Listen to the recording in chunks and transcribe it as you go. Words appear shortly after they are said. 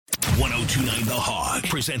1029 The Hog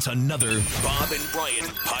presents another Bob and Brian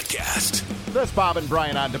podcast. This Bob and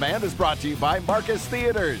Brian On Demand is brought to you by Marcus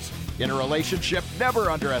Theaters. In a relationship,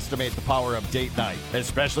 never underestimate the power of date night,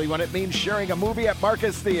 especially when it means sharing a movie at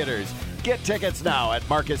Marcus Theaters. Get tickets now at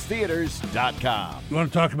marcustheaters.com. You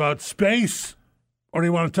want to talk about space, or do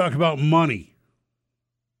you want to talk about money?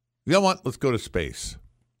 You know what? Let's go to space.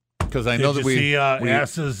 Because I know that we see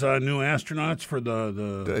NASA's new astronauts for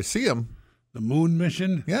Did I see them? The moon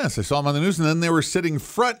mission? Yes, I saw them on the news, and then they were sitting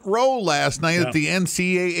front row last night at the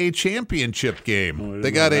NCAA championship game.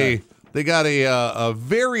 They got a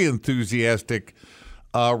very enthusiastic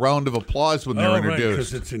round of applause when they were introduced. Right,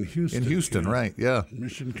 because it's in Houston. In Houston, right? Yeah.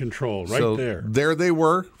 Mission Control, right there. There they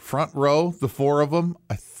were, front row, the four of them.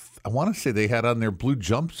 I want to say they had on their blue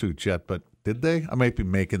jumpsuits yet, but did they? I might be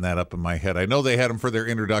making that up in my head. I know they had them for their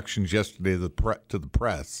introductions yesterday to the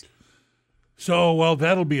press. So, well,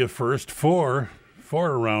 that'll be a first for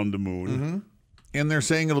around the moon. Mm-hmm. And they're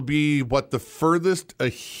saying it'll be, the furthest a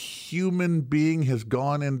human being has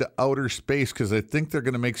gone into outer space, because I think they're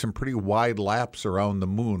going to make some pretty wide laps around the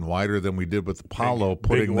moon, wider than we did with Apollo,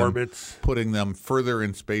 big orbits. Putting them further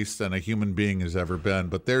in space than a human being has ever been.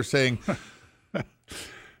 But they're saying...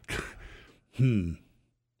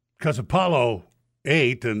 Because Apollo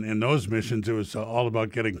 8 and those missions, it was all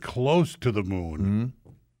about getting close to the moon. Mm-hmm.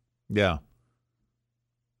 Yeah.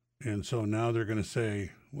 And so now they're going to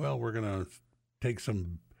say, well, we're going to take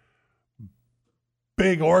some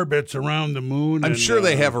big orbits around the moon. I'm sure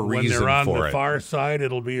they have a reason for it. When they're on the far side,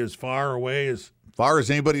 it'll be as far away as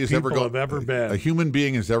anybody has ever been. A human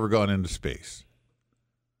being has ever gone into space.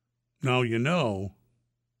 Now,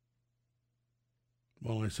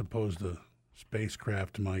 well, I suppose the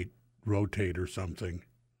spacecraft might rotate or something.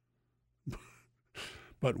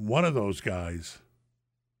 But one of those guys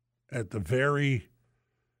at the very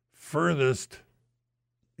furthest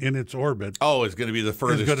in its orbit. Oh, it's going to be the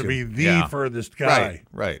furthest. It's going to be the furthest guy.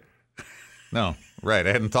 Right. No, right.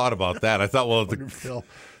 I hadn't thought about that. I thought, well, they'll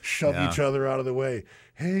shove each other out of the way.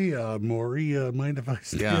 Hey, Maury, mind if I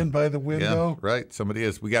stand by the window? Yeah, right. Somebody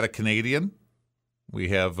is. We got a Canadian. We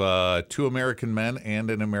have 2 American men and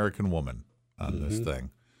an American woman on this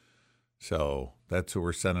thing. So that's who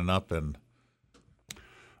we're sending up. And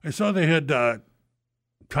I saw they had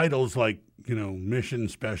titles like, mission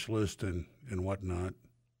specialist and whatnot.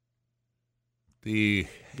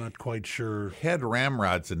 Not quite sure. Head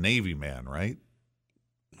Ramrod's a Navy man, right?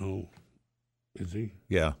 Oh, is he?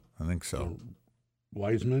 Yeah, I think so.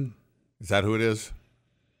 Wiseman? Is that who it is?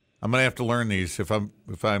 I'm gonna have to learn these if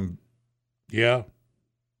I'm yeah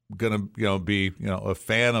gonna be a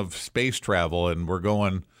fan of space travel, and we're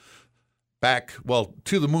going back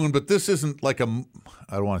to the moon. But this isn't like I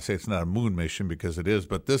don't want to say it's not a moon mission, because it is,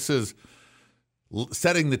 but this is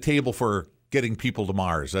setting the table for getting people to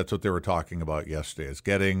Mars. That's what they were talking about yesterday, is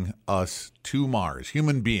getting us to Mars,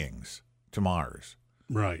 human beings to Mars.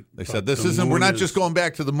 Right. They said we're not just going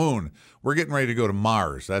back to the moon. We're getting ready to go to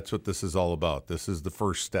Mars. That's what this is all about. This is the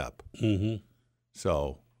first step. Mm-hmm.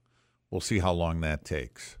 So we'll see how long that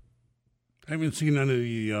takes. I haven't seen none of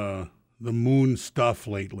the moon stuff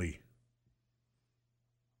lately.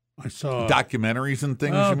 I saw documentaries and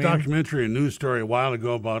things. You mean? Documentary, a news story a while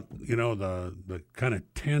ago about the kind of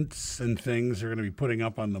tents and things they're going to be putting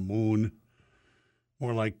up on the moon,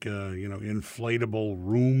 more like inflatable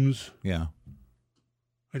rooms. Yeah.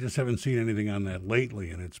 I just haven't seen anything on that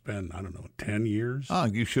lately, and it's been 10 years. Oh,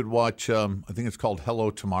 you should watch. I think it's called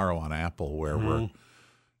Hello Tomorrow on Apple, where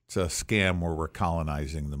it's a scam where we're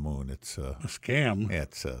colonizing the moon. It's a scam. Yeah,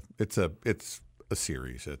 it's a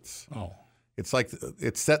series. It's like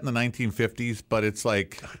it's set in the 1950s, but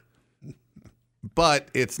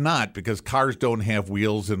it's not, because cars don't have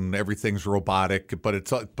wheels and everything's robotic. But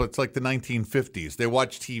it's like the 1950s. They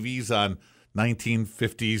watch TVs on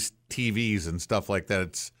 1950s TVs and stuff like that.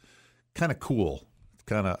 It's kind of cool.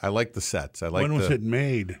 I like the sets. When was it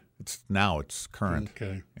made? It's current.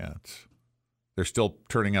 Okay. Yeah, they're still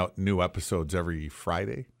turning out new episodes every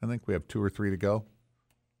Friday. I think we have 2 or 3 to go.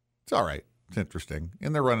 It's all right. It's interesting.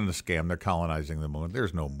 And they're running a scam. They're colonizing the moon.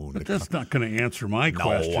 There's no moon. But that's not going to answer my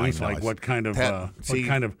questions, like what kind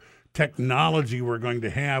of technology we're going to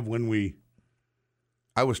have when we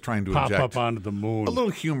I was trying to pop inject up onto the moon. A little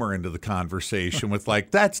humor into the conversation with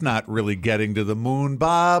that's not really getting to the moon,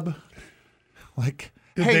 Bob.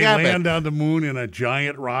 Did they land on the moon in a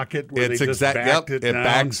giant rocket where they just backed it down? It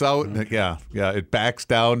backs out. Okay. Yeah, it backs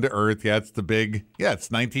down to Earth. Yeah, it's the big, it's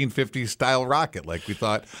 1950s style rocket, like we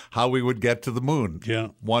thought how we would get to the moon. Yeah.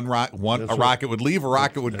 A rocket would leave, a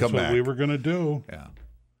rocket would come back. That's what we were going to do. Yeah.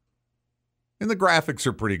 And the graphics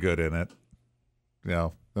are pretty good in it.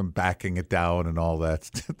 Them backing it down and all that.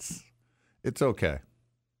 It's okay.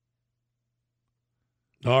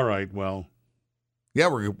 All right, well. Yeah,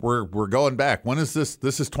 we're going back. When is this?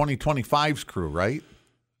 This is 2025's crew, right?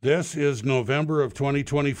 This is November of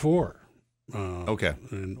 2024. Okay.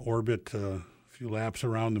 In orbit, a few laps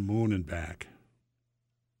around the moon and back.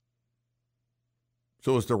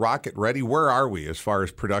 So is the rocket ready? Where are we as far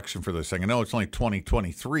as production for this thing? I know it's only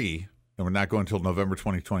 2023, and we're not going until November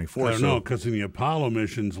 2024. I don't know, because in the Apollo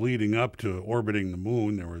missions leading up to orbiting the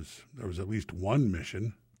moon, there was at least one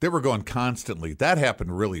mission. They were going constantly. That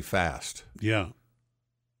happened really fast. Yeah.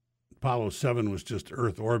 Apollo 7 was just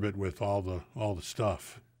Earth orbit with all the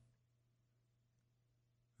stuff.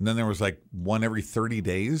 And then there was like one every 30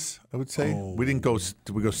 days, I would say. Oh. We didn't go, did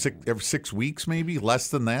we go every 6 weeks maybe? Less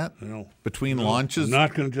than that? Between launches? I'm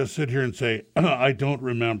not going to just sit here and say, I don't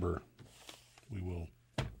remember. We will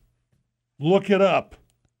look it up.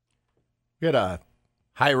 We had a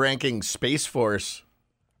high-ranking Space Force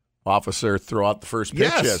officer throw out the first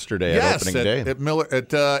pitch yesterday at opening day. At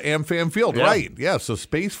AmFam Field, Yeah. right. Yeah, so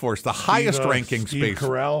Space Force, the highest-ranking Steve Space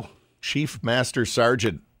Carell. Chief Master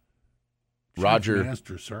Sergeant Roger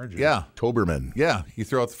Master Sergeant. Yeah. Toberman. Yeah, he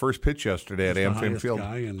threw out the first pitch yesterday at He's the AmFam highest Field.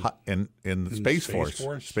 guy In the in Space Space Force.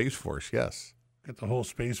 Force? Space Force, yes. Get the whole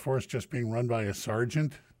Space Force just being run by a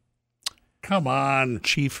sergeant? Come on.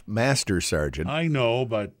 Chief Master Sergeant. I know,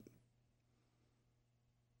 but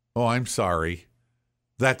Oh, I'm sorry.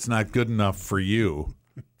 That's not good enough for you,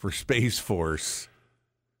 for Space Force.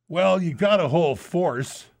 well, you got a whole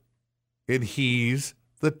force. And he's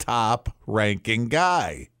the top-ranking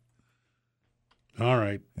guy. All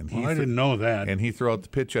right. And Well, I didn't know that. And he threw out the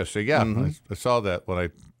pitch yesterday. Yeah, I saw that when I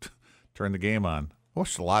turned the game on. I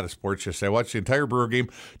watched a lot of sports yesterday. I watched the entire Brewer game,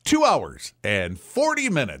 2 hours and 40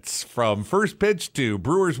 minutes from first pitch to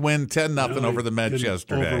Brewers win 10-0 over the Mets Didn't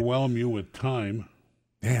yesterday. overwhelm you with time.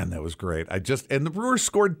 Man, that was great. And the Brewers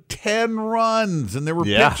scored 10 runs, and there were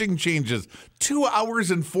Yeah. pitching changes. 2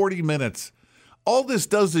 hours and 40 minutes. All this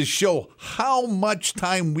does is show how much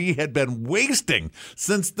time we had been wasting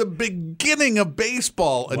since the beginning of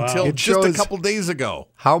baseball until It just a shows- couple days ago.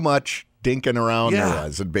 How much dinking around Yeah. there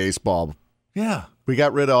was in baseball. Yeah. We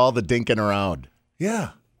got rid of all the dinking around.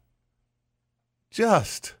 Yeah.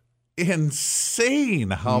 Just insane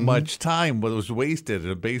how much time was wasted in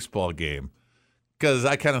a baseball game. Because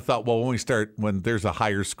I kind of thought, well, when there's a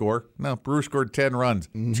higher score, no, Brewers scored 10 runs,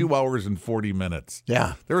 2 hours and 40 minutes.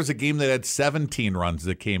 Yeah. There was a game that had 17 runs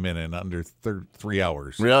that came in under 3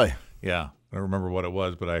 hours. Really? Yeah. I don't remember what it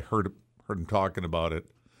was, but I heard him talking about it.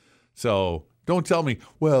 So don't tell me,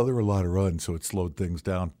 well, there were a lot of runs, so it slowed things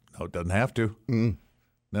down. No, it doesn't have to.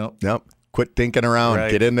 No. Nope. Quit dinking around.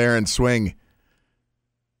 Right. Get in there and swing.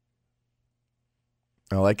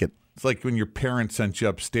 I like it. It's like when your parents sent you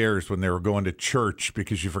upstairs when they were going to church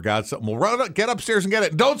because you forgot something. Well, get upstairs and get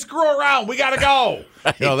it. Don't screw around. We got to go.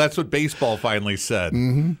 No, that's what baseball finally said.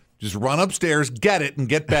 Just run upstairs, get it, and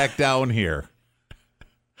get back down here.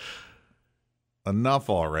 Enough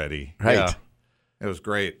already. Right. Yeah, it was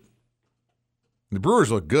great. The Brewers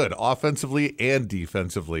look good offensively and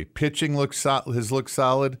defensively. Pitching has looked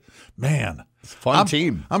solid. Man, Fun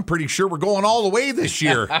team. I'm pretty sure we're going all the way this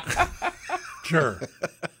year. Sure.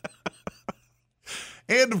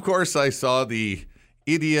 And, of course, I saw the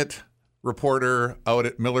idiot reporter out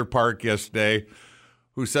at Miller Park yesterday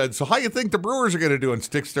who said, so how you think the Brewers are going to do? And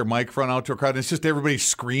sticks their microphone out to a crowd. And it's just everybody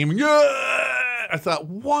screaming. Yeah! I thought,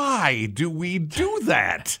 why do we do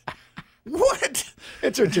that? What?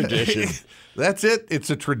 It's a tradition. That's it? It's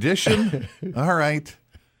a tradition? All right.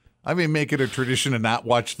 I may make it a tradition to not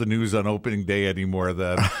watch the news on opening day anymore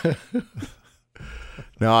then.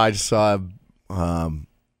 No, I just saw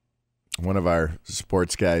one of our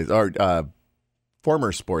sports guys, or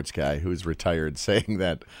former sports guy who's retired, saying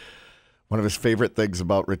that one of his favorite things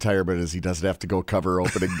about retirement is he doesn't have to go cover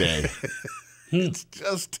opening day. It's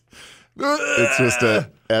just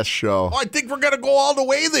a S show. Oh, I think we're going to go all the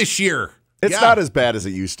way this year. It's Yeah. not as bad as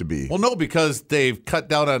it used to be. Well, no, because they've cut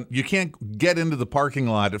down on, you can't get into the parking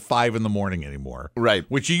lot at 5 a.m. anymore. Right.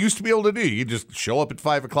 Which you used to be able to do. You just show up at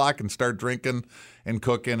 5 o'clock and start drinking and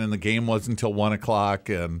cooking, and the game wasn't until 1 o'clock.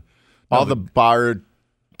 And All the bar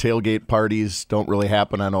tailgate parties don't really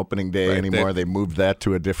happen on opening day Right, anymore. They moved that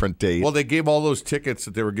to a different date. Well, they gave all those tickets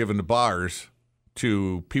that they were giving to bars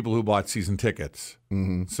to people who bought season tickets.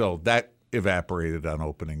 Mm-hmm. So that evaporated on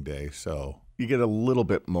opening day. So you get a little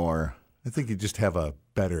bit more. I think you just have a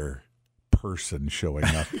better person showing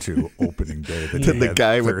up to opening day than To you the had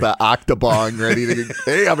guy with the octobong ready to,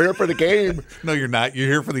 hey, I'm here for the game. No, you're not. You're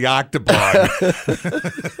here for the Octobon.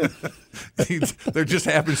 There just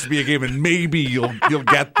happens to be a game, and maybe you'll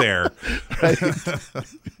get there.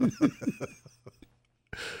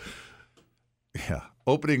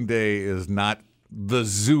 opening day is not the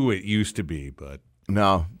zoo it used to be, but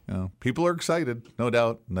No. people are excited, no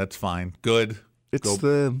doubt, and that's fine. Good. It's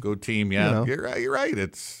go team. Yeah, you know. you're right.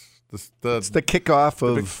 It's the kickoff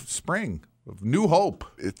big of spring of new hope.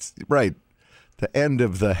 it's right. The end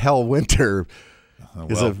of the hell winter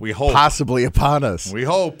is we hope. possibly upon us. We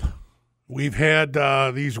hope. We've had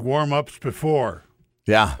these warm-ups before,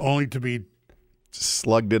 Yeah. only to be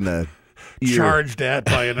Slugged in the ear. charged at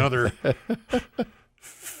by another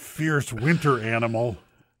fierce winter animal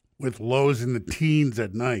with lows in the teens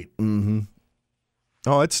at night.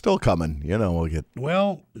 Oh, it's still coming. We'll get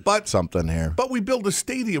Well, something here. But we build a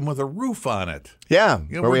stadium with a roof on it. Yeah.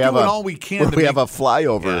 We're doing all we can. Where to we make, have a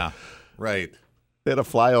flyover. Yeah, right. They had a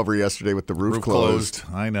flyover yesterday with the roof closed.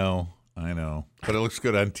 I know. But it looks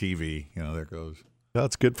good on TV. There it goes.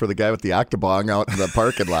 That's good for the guy with the octobong out in the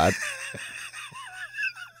parking lot.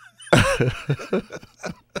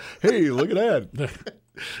 Hey, look at that.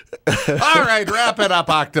 All right, wrap it up,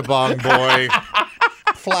 Octobong boy.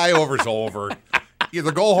 Flyover's over.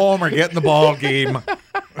 Either go home or get in the ball game.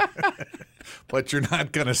 But you're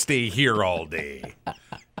not going to stay here all day.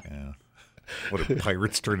 Yeah. What, if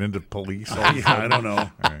pirates turn into police? I don't know.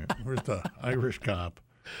 All right. Where's the Irish cop?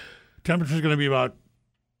 Temperature's going to be about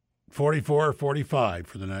 44 or 45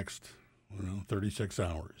 for the next 36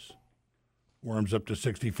 hours. Warms up to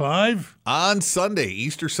 65. On Sunday,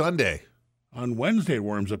 Easter Sunday. On Wednesday, it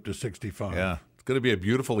warms up to 65. Yeah. It's going to be a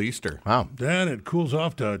beautiful Easter. Wow. Then it cools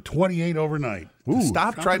off to 28 overnight.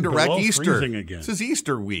 Stop trying to dropping wreck below Easter. freezing again. This is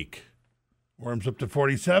Easter week. Warms up to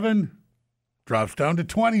 47. Drops down to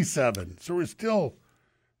 27. So we're still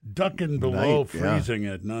ducking below Night, yeah. freezing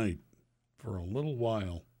at night for a little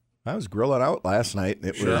while. I was grilling out last night.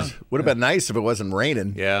 It Sure. would have been nice if it wasn't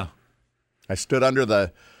raining. Yeah. I stood under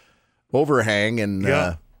the overhang, and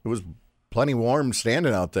Yeah. it was plenty warm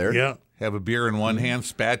standing out there. Yeah. Have a beer in one hand,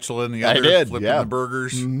 spatula in the I other, did, flipping yeah. the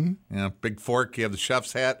burgers. Yeah, big fork. You have the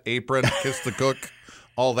chef's hat, apron, kiss the cook,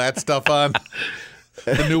 all that stuff on.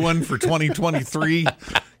 The new one for 2023.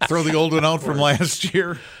 Throw the old one out from last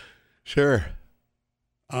year. Sure.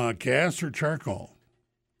 Gas or charcoal?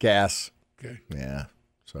 Gas. Okay. Yeah.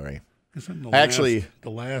 Sorry. Actually, the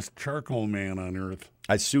last charcoal man on Earth.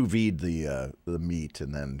 I sous vide the meat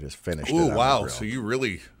and then just finished it. Oh, on the wow. grill. So you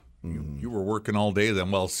really, you were working all day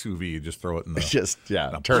then. Well, sous vide, you just throw it in the... Just, yeah,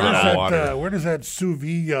 Now, turn it put on. on water. Where does that sous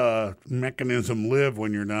vide mechanism live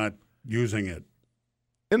when you're not using it?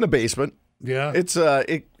 In the basement. Yeah. It's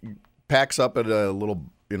it packs up at a little,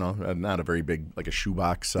 not a very big, like a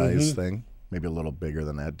shoebox size thing. Maybe a little bigger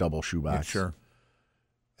than that, double shoebox. Yeah, sure.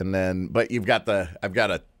 And then, but I've got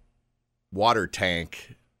a water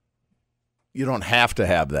tank. You don't have to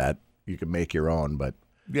have that. You can make your own, but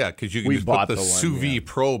Yeah, because you can We just bought put the the one, sous vide yeah.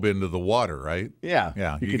 probe into the water, right? yeah,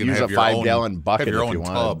 Yeah. you could can use a have your own- 5-gallon bucket have your if own you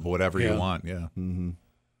tub, wanted. whatever Yeah. you want, yeah. Mm-hmm.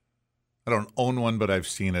 I don't own one, but I've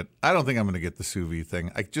seen it. I don't think I'm going to get the sous vide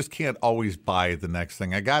thing. I just can't always buy the next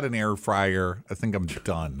thing. I got an air fryer. I think I'm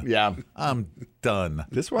done. Yeah, I'm done.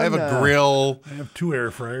 This I have one, a grill. I have 2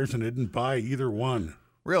 air fryers and didn't buy either one.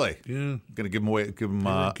 Really? Yeah. Going to give them away? Give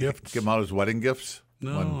them gifts. Give them out as wedding gifts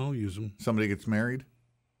No, when I'll use them. somebody gets married.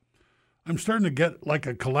 I'm starting to get like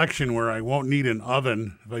a collection where I won't need an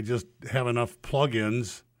oven if I just have enough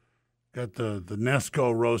plug-ins. Got the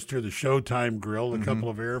Nesco roaster, the Showtime grill, a couple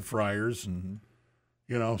of air fryers,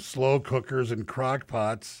 slow cookers and crock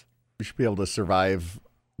pots. you should be able to survive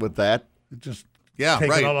with that. Just Yeah,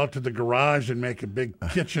 take right. it all out to the garage and make a big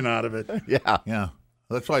kitchen out of it. Yeah, Yeah,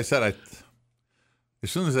 that's why I said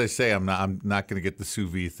as soon as I say I'm not going to get the sous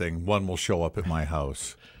vide thing, one will show up at my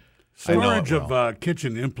house. I know it Storage of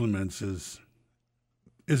kitchen implements is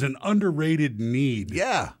an underrated need.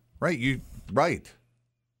 Yeah, right. Right.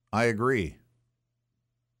 I agree.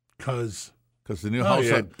 Because Because the new house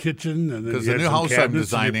you had kitchen and then 'cause you the had new some house I'm cabinets and you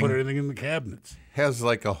designing- put everything in the cabinets. has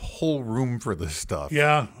like a whole room for this stuff.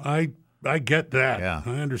 Yeah, I get that. Yeah.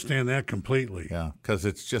 I understand that completely. Yeah, because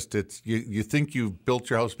it's you think you've built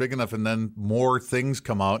your house big enough, and then more things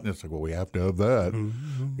come out, and it's like, well, we have to have that.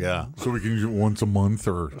 Yeah, so we can use it once a month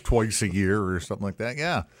or twice a year or something like that.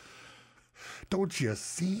 Yeah, Don't you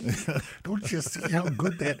see? Don't you see how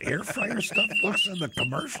good that air fryer stuff looks in the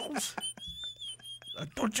commercials?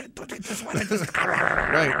 Don't you just want to just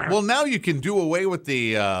right. Well, now you can do away with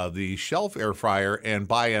the shelf air fryer and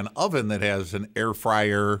buy an oven that has an air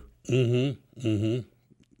fryer and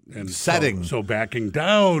setting. So backing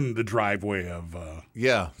down the driveway of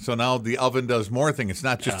Yeah, so now the oven does more things. It's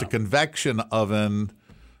not just a convection oven,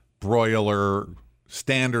 broiler,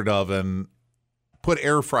 standard oven. put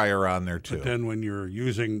air fryer on there too. But then when you're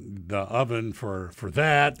using the oven for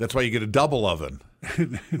that, That's why you get a double oven.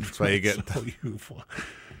 That's why you get so you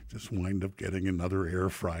just wind up getting another air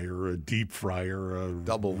fryer, a deep fryer, a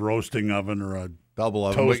Double. roasting oven, or a double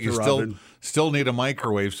oven, but you toaster still oven. still need a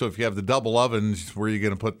microwave. So if you have the double ovens, where are you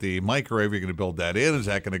going to put the microwave? You're going to build that in. Is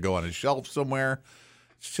that going to go on a shelf somewhere?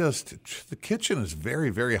 It's just the kitchen is very,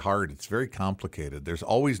 very hard. It's very complicated. There's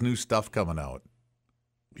always new stuff coming out.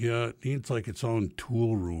 Yeah, it needs like its own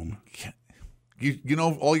tool room. You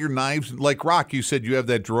know, all your knives, like Rock, you said you have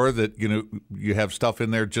that drawer that, you have stuff in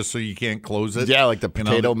there just so you can't close it. Yeah, like the You know,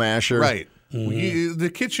 potato masher. Right.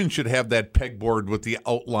 The kitchen should have that pegboard with the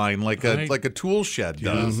outline like a Right. like a tool shed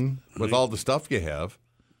does with all the stuff you have.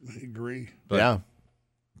 I agree. Yeah.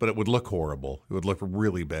 But it would look horrible. It would look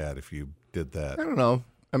really bad if you did that. I don't know.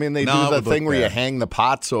 I mean, they No, it do the would look thing where you bad. hang the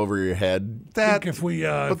pots over your head. I think if we,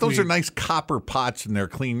 But those are nice copper pots and they're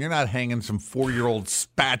clean. You're not hanging some 4-year-old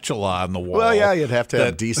spatula on the wall. Well, yeah, you'd have to have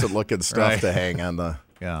that- decent looking stuff Right. to hang on the.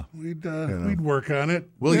 Yeah. we'd work on it.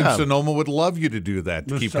 William Yeah. Sonoma would love you to do that,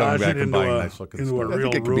 to keep coming Massage back it and into buying a- nice looking into a stuff. I think real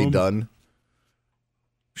it could be room. done.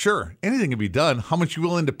 Sure. Anything can be done. How much you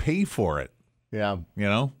willing to pay for it? Yeah. You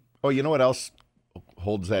know? Oh, you know what else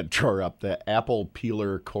holds that drawer up? The apple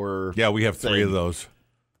peeler core. Yeah, we have 3 of thing. those.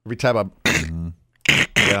 Every time I'm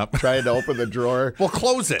Yeah. trying to open the drawer. Well,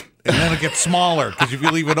 close it, and then it gets smaller. Because if you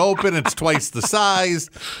leave it open, it's twice the size.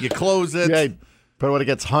 You close it. Yeah, but when it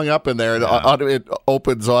gets hung up in there, it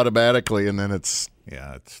opens automatically, and then it's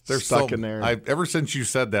Yeah, they're Stuck in there. Ever since you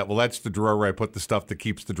said that, well, that's the drawer where I put the stuff that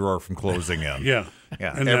keeps the drawer from closing in. Yeah.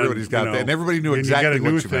 Yeah, And everybody's got that, and everybody knew exactly you get a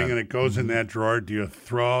new what you thing meant. and it goes in that drawer. Do you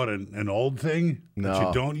throw out an old thing that No.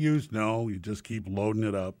 you don't use? No, you just keep loading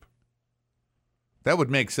it up. That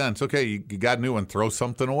would make sense. Okay, you got a new one, throw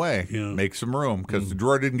something away. Yeah. Make some room, because the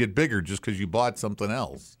drawer didn't get bigger just because you bought something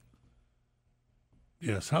else.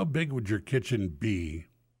 Yes. How big would your kitchen be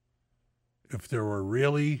if there were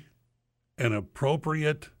really an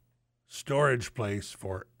appropriate storage place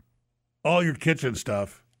for all your kitchen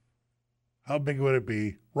stuff? How big would it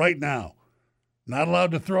be right now? Not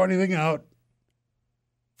allowed to throw anything out.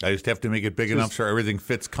 I just have to make it big enough so everything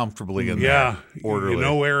fits comfortably in Yeah. there. Orderly. You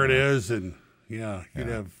know where it is. And yeah, you'd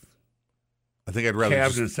have I think I'd rather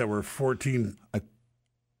just, cabinets that were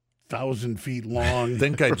 14,000 feet long. I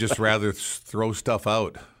think I'd just rather throw stuff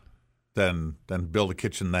out than build a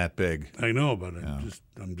kitchen that big. I know, but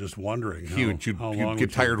I'm just wondering. Huge. How You'd long get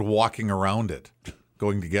would tired walking around it,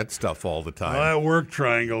 going to get stuff all the time. Well, that work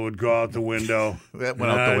triangle would go out the window. That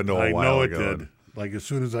went out the window a I while know ago. it did. Like as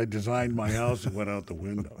soon as I designed my house, it went out the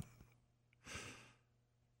window.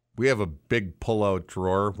 We have a big pull-out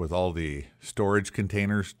drawer with all the storage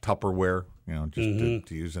containers, Tupperware, just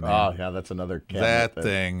to use a name. oh yeah, that's another cabinet. that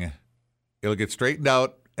thing, it'll get straightened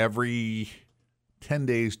out every 10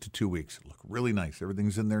 days to 2 weeks. It'll look really nice.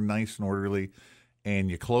 Everything's in there nice and orderly.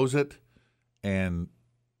 And you close it, and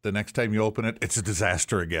the next time you open it, it's a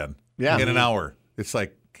disaster again. Yeah. In an hour. It's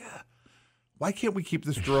like, God, why can't we keep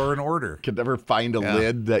this drawer in order? Could never find a Yeah.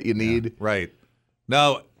 lid that you need. Right.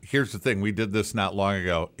 Now, here's the thing. We did this not long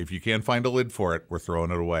ago. If you can't find a lid for it, we're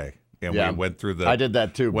throwing it away. And Yeah. we went through I did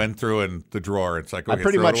that too. Went through in the drawer. It's like, okay, I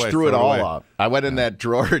pretty throw much it away, threw it throw all away. out. I went in that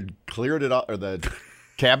drawer and cleared it out, or the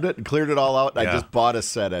cabinet and cleared it all out. And Yeah. I just bought a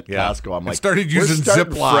set at Yeah. Costco. I'm And like, started we're using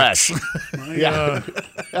starting Ziplocs.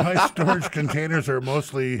 fresh. My storage containers are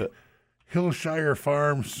mostly Hillshire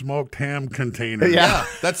Farm smoked ham containers. Yeah.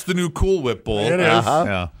 That's the new Cool Whip bowl. It is.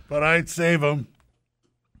 Yeah. But I'd save them.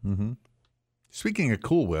 Speaking of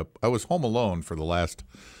Cool Whip, I was home alone for the last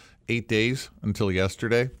 8 days until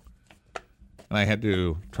yesterday, and I had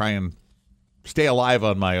to try and stay alive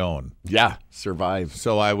on my own. Yeah, survive.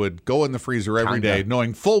 So I would go in the freezer every Kinda. day,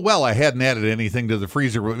 knowing full well I hadn't added anything to the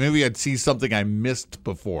freezer, but maybe I'd see something I missed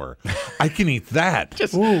before. I can eat that.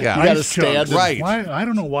 Just yeah. you got to Ice stand chunks. and- Right. Why? I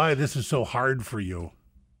don't know why this is so hard for you.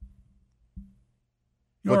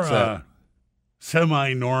 You're What's a that?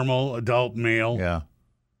 semi-normal adult male. Yeah.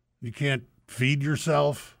 You can't feed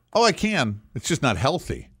yourself. Oh, I can. It's just not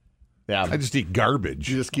healthy. Yeah, I just eat garbage.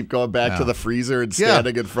 you just keep going back to Yeah. the freezer and Yeah.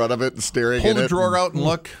 standing in front of it and staring Pull at the it. drawer out and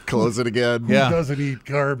look. Close it again. Yeah. Who doesn't eat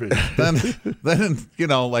garbage? then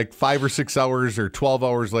like 5 or 6 hours or 12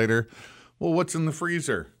 hours later, well, what's in the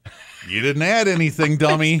freezer? You didn't add anything,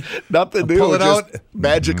 dummy. Nothing new. Pull it just out.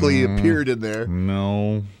 magically appeared in there.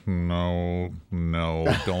 No. Don't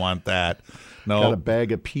want that. No. Got a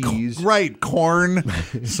bag of peas. Right, corn,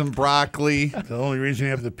 some broccoli. The only reason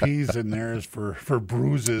you have the peas in there is for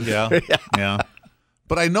bruises. Yeah.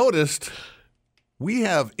 But I noticed we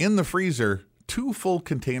have in the freezer 2 full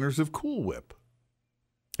containers of Cool Whip.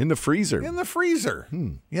 In the freezer. In the freezer.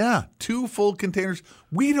 Yeah, 2 full containers.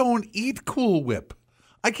 We don't eat Cool Whip.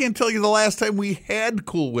 I can't tell you the last time we had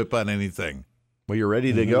Cool Whip on anything. Well, you're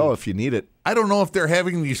ready to go if you need it. I don't know if they're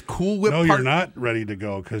having these Cool Whip. No, you're not ready to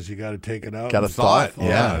go because you got to take it out. Got to and thaw it.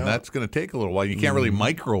 Yeah, and that's going to take a little while. You can't really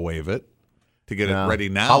microwave it to get it ready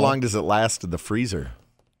now. How long does it last in the freezer?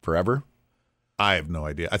 Forever? I have no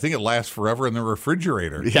idea. I think it lasts forever in the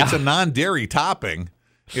refrigerator. Yeah. It's a non-dairy topping.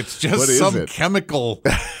 It's just What is some it? chemical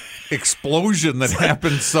explosion that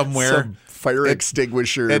happens somewhere. Some fire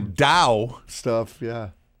extinguisher At Dow. stuff,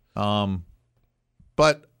 yeah.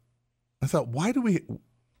 But I thought, why do we...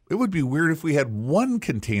 It would be weird if we had 1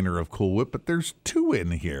 container of Cool Whip, but there's 2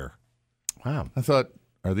 in here. Wow. I thought,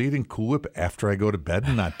 are they eating Cool Whip after I go to bed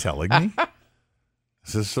and not telling me?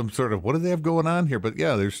 Is this some sort of, what do they have going on here? But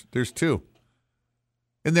yeah, there's 2.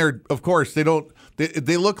 And they're, of course, they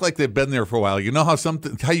look like they've been there for a while. You know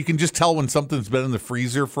how you can just tell when something's been in the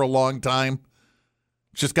freezer for a long time?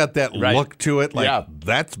 It's just got that look to it, like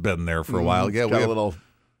that's been there for a while. Yeah, got a little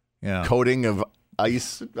yeah. coating of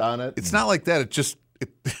ice on it. It's not like that.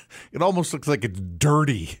 It almost looks like it's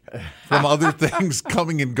dirty from other things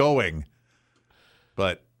coming and going.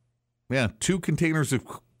 But yeah, 2 containers of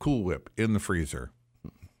Cool Whip in the freezer.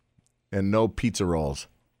 And no pizza rolls.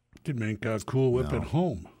 Could make a Cool Whip at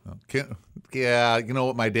home. Yeah, you know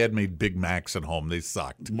what? My dad made Big Macs at home. They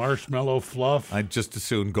sucked. Marshmallow fluff. I'd just as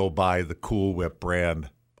soon go buy the Cool Whip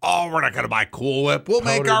brand. Oh, we're not going to buy Cool Whip. We'll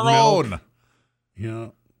make Powdered our milk. own. Yeah.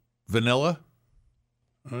 Vanilla?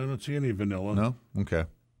 I don't see any vanilla. No? Okay.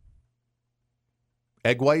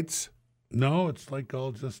 Egg whites? No, it's like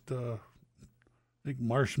all just, I think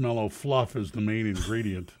marshmallow fluff is the main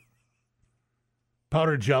ingredient.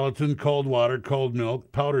 Powdered gelatin, cold water, cold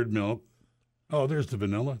milk, powdered milk. Oh, there's the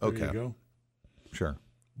vanilla. There Okay. you go. Sure.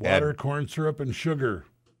 Water, corn syrup, and sugar.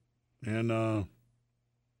 And a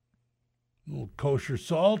little kosher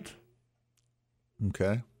salt.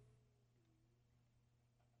 Okay.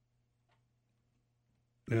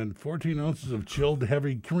 And 14 ounces of chilled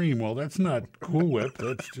heavy cream. Well, that's not Cool Whip.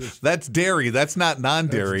 That's just That's dairy. That's not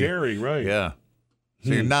non-dairy. That's dairy, right? Yeah.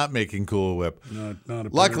 So you're not making Cool Whip.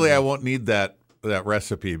 Not Luckily, I apparently. won't need that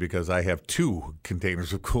recipe because I have 2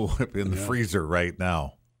 containers of Cool Whip in the freezer right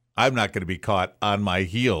now. I'm not going to be caught on my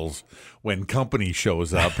heels when company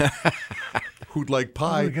shows up. Who'd like How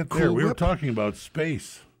pie? did we get Cool there? We were Whip? talking about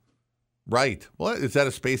space. Right. What is that?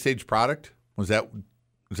 A space age product? Was that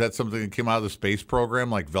something that came out of the space program,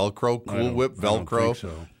 like Velcro, Cool Whip, I don't Velcro, think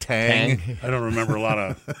so. Tang? I don't remember a lot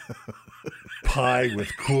of pie with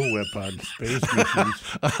Cool Whip on space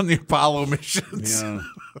missions. On the Apollo missions. Yeah.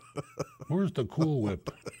 Where's the Cool Whip?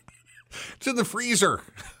 It's in the freezer.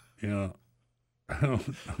 Yeah. I don't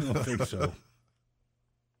think so.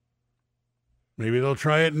 Maybe they'll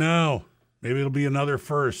try it now. Maybe it'll be another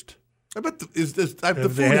first. I bet the Have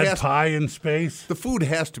food they had has pie in space? the food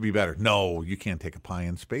has to be better. No, you can't take a pie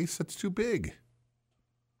in space. That's too big.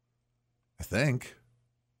 I think.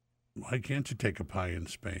 Why can't you take a pie in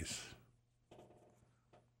space?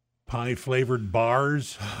 Pie-flavored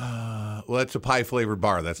bars? Well, that's a pie-flavored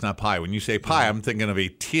bar. That's not pie. When you say pie, I'm thinking of a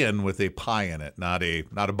tin with a pie in it, not a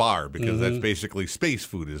bar, because that's basically space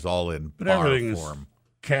food is all in But bar everything form.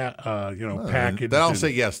 is packaged. Then I'll in-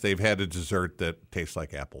 say yes. They've had a dessert that tastes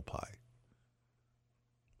like apple pie.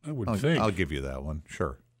 I would think. I'll give you that one.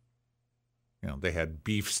 Sure. You know, they had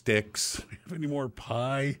beef sticks. Have any more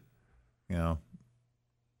pie? You know,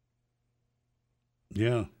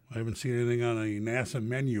 Yeah. I haven't seen anything on a NASA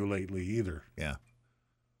menu lately either. yeah,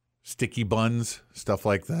 sticky buns, stuff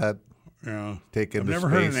like that. Yeah. Take I've into never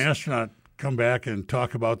space. heard an astronaut come back and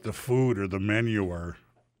talk about the food or the menu or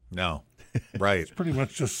No, right. pretty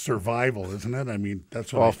much just survival, isn't it? I mean,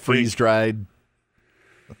 that's what I All think. freeze dried.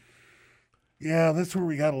 Yeah, that's where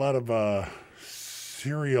we got a lot of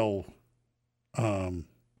cereal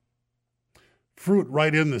fruit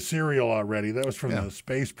right in the cereal already. That was from Yeah. the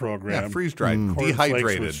space program. Yeah, freeze dried, Cornflakes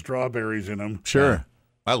dehydrated. with strawberries in them. Sure.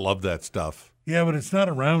 I love that stuff. Yeah, but it's not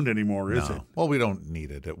around anymore, is No. it? Well, we don't need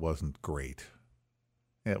it. It wasn't great.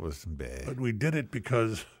 It was bad. But we did it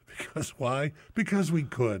because why? Because we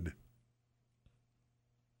could.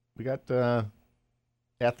 We got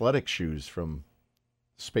athletic shoes from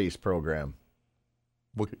space program.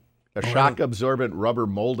 A shock-absorbent rubber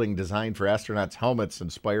molding designed for astronauts' helmets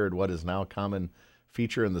inspired what is now a common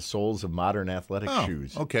feature in the soles of modern athletic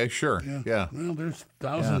shoes. Okay, sure. Yeah. Well, there's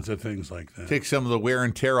thousands of things like that. Take some of the wear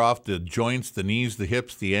and tear off the joints, the knees, the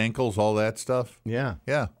hips, the ankles, all that stuff. Yeah.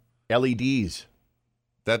 Yeah. LEDs,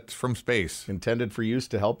 That's from space intended for use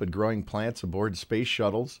to help in growing plants aboard space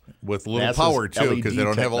shuttles. with a little NASA's power, too, because they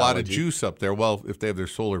LED don't have a lot of technology. juice up there. Well, if they have their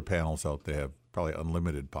solar panels out, they have probably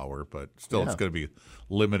unlimited power, but still Yeah. it's going to be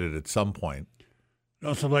limited at some point. I'd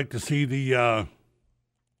also like to see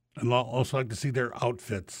their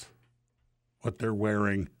outfits, what they're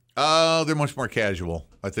wearing. They're much more casual.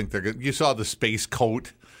 I think they're good. You saw the space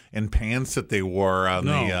coat and pants that they wore on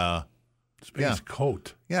the Space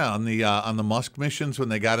coat. on the Musk missions when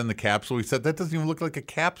they got in the capsule. We said that doesn't even look like a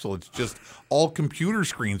capsule. It's just all computer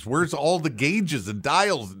screens. Where's all the gauges and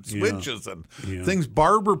dials and switches and things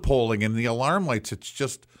barber poling and the alarm lights? It's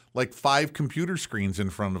just like 5 computer screens in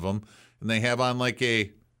front of them, and they have on like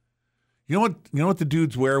a. You know what the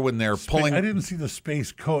dudes wear when they're pulling. I didn't see the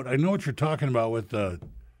space coat. I know what you're talking about with the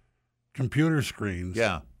computer screens.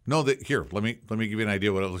 Yeah. No, here, let me give you an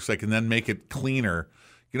idea what it looks like and then make it cleaner.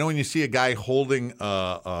 You know when you see a guy holding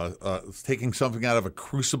taking something out of a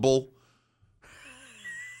crucible,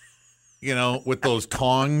 with those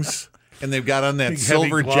tongs, and they've got on that Big,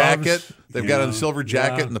 silver heavy jacket. gloves. They've got on the silver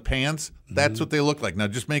jacket Yeah. and the pants. That's what they look like. Now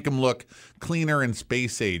just make them look cleaner and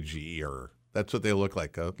space ageier. That's what they look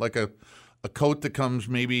like. A coat that comes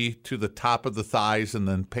maybe to the top of the thighs, and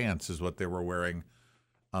then pants is what they were wearing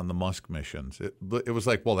on the Musk missions. It was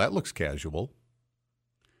like, well, that looks casual.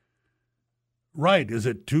 Right. Is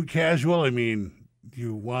it too casual? I mean,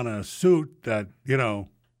 you want a suit that,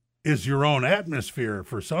 is your own atmosphere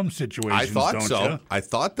for some situations, I thought don't so. you? I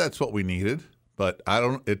thought that's what we needed, but I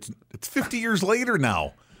don't. It's 50 years later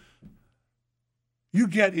now. You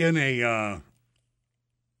get in a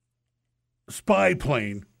spy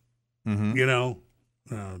plane,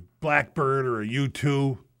 Blackbird or a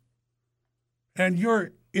U-2, and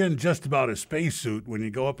you're in just about a spacesuit when you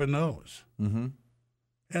go up in those. Mm-hmm.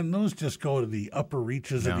 And those just go to the upper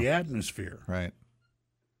reaches of the atmosphere. Right.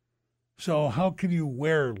 So how can you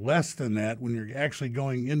wear less than that when you're actually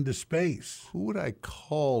going into space? Who would I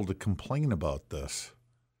call to complain about this?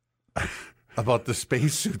 About the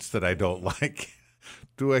spacesuits that I don't like?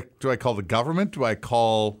 Do I call the government?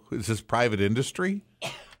 Is this private industry?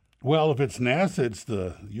 Well, if it's NASA, it's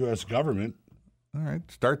the U.S. government. All right,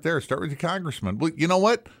 start there. Start with your congressman. Well, you know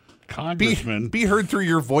what? Congressman. Be heard through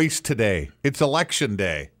your voice today. It's election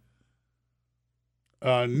day.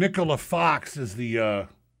 Nicola Fox is the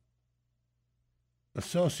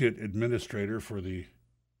associate administrator for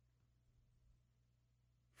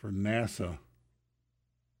NASA.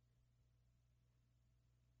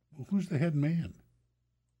 Well, who's the head man?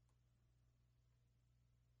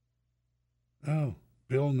 Oh,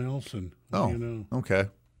 Bill Nelson. What do you know? Okay.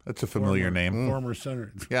 That's a familiar name. Former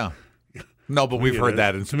senator. Yeah. No, but we've it heard is.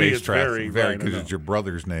 that in To me, space it's traffic. very, Because I it's know. your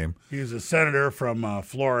brother's name. He's a senator from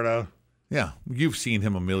Florida. Yeah, you've seen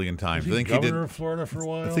him a million times. Was he governor of Florida for a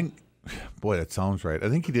while? I think, boy, that sounds right. I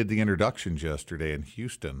think he did the introductions yesterday in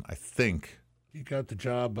Houston. I think. He got the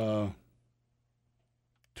job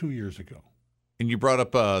 2 years ago. And you brought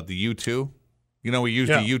up the U-2. We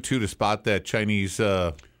used the U-2 to spot that Chinese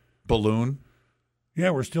balloon.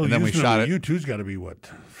 Yeah, we're still And then using we shot them. it. U-2's got to be,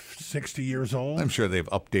 60 years old? I'm sure they've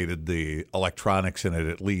updated the electronics in it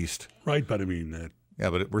at least. Right, but I mean that. Yeah,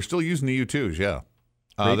 but we're still using the U-2s. Yeah,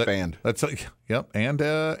 Great band. That's yep, and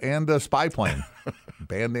a spy plane,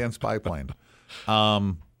 band and spy plane,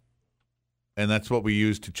 and that's what we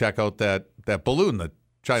used to check out that balloon that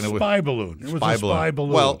China Spy balloon. It was a spy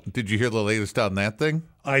balloon. Well, did you hear the latest on that thing?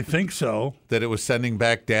 I think so. That it was sending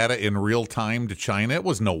back data in real time to China. It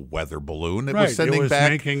was no weather balloon. It Right. was sending it was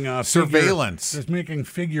back making, surveillance. It was making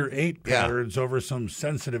figure 8 patterns over some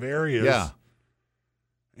sensitive areas. Yeah.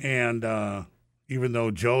 And even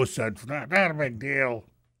though Joe said, not a big deal.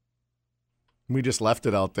 We just left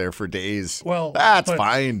it out there for days. Well, that's but-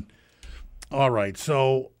 fine. All right.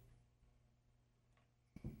 So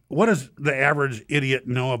what does the average idiot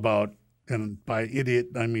know about, and by idiot,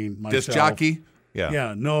 I mean myself. Disc jockey? Yeah.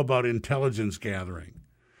 Yeah, know about intelligence gathering.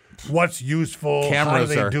 What's useful, Cameras how do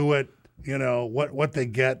they are- do it, what they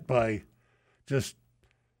get by just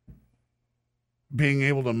being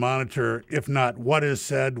able to monitor, if not what is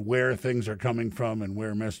said, where things are coming from and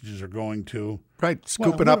where messages are going to. Right,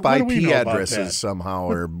 Well, scooping up what do we IP know about that? addresses somehow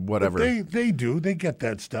or whatever. But they do. They get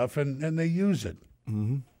that stuff and they use it.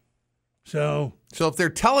 Mm-hmm. So if they're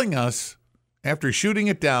telling us after shooting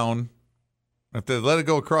it down, if they let it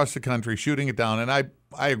go across the country, shooting it down, and I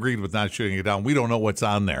agreed with not shooting it down. We don't know what's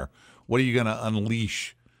on there. What are you going to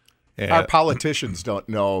unleash? Our politicians don't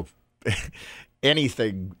know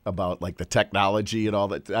anything about like the technology and all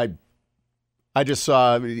that. I just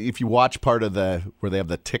saw, if you watch part of where they have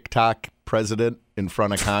the TikTok president in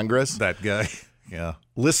front of Congress, That guy. Yeah.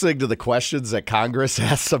 listening to the questions that Congress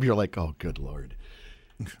asks them, you're like, oh, good Lord.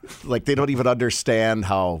 like they don't even understand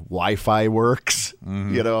how Wi-Fi works.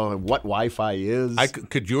 You know what Wi-Fi is.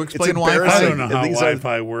 Could you It's explain embarrassing. Wi-Fi? I don't know how These are-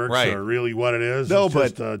 Wi-Fi works Right. or really what it is. No, it's but-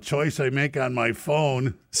 just a choice I make on my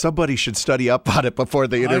phone. Somebody should study up on it before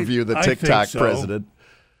they interview the I think TikTok so. president.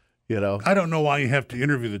 You know, I don't know why you have to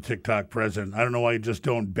interview the TikTok president. I don't know why you just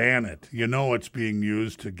don't ban it. You know it's being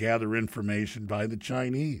used to gather information by the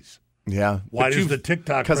Chinese. yeah. Why But does the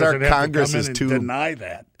TikTok 'cause our president have Congress to come is in and too- deny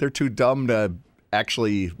that? They're too dumb to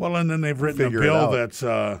actually. Well, and then they've written a Figure it bill out. that's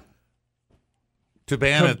To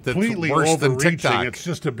ban it, that's completely worse than overreaching. TikTok. It's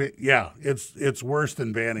just a bit, yeah. It's worse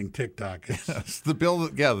than banning TikTok. It's, It's the bill,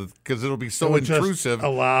 because it'll be it so would just intrusive.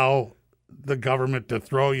 allow the government to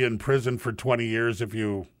throw you in prison for 20 years if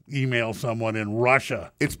you email someone in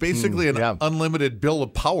Russia. It's basically an yeah. unlimited bill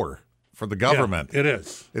of power for the government. Yeah, it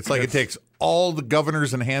is. It's like it takes all the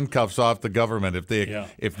governors and handcuffs off the government. If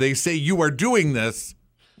they say you are doing this,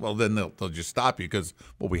 well, then they'll just stop you because,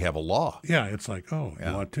 well, we have a law. Yeah, it's like, you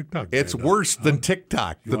want TikTok banned? It's worse than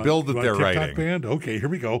TikTok, the bill that they're TikTok writing. banned? Okay, here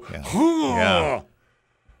we go. Yeah.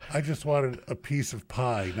 I just wanted a piece of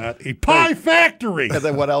pie, not a pie factory. And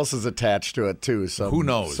then what else is attached to it too? Who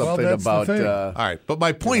knows? Well, Something that's the about. thing. All right, but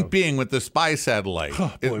my point being with the spy satellite,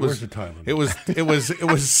 Oh, boy, where's the time limit?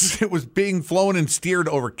 it was being flown and steered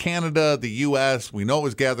over Canada, the U.S. We know it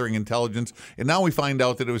was gathering intelligence, and now we find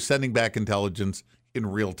out that it was sending back intelligence in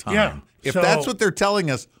real time. Yeah, If so- that's what they're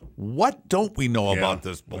telling us, what don't we know about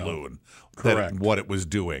this balloon? correct. What it was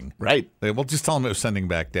doing. Right. Well, just tell them it was sending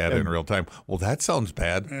back data in real time. Well, that sounds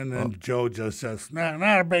bad. And then Joe just says,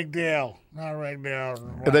 not a big deal. Not a big deal.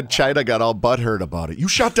 And then China got all butthurt about it. You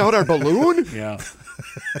shot down our balloon? Yeah.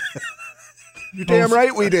 You're damn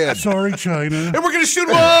right we did. Sorry, China. And we're going to shoot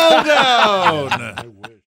them all down.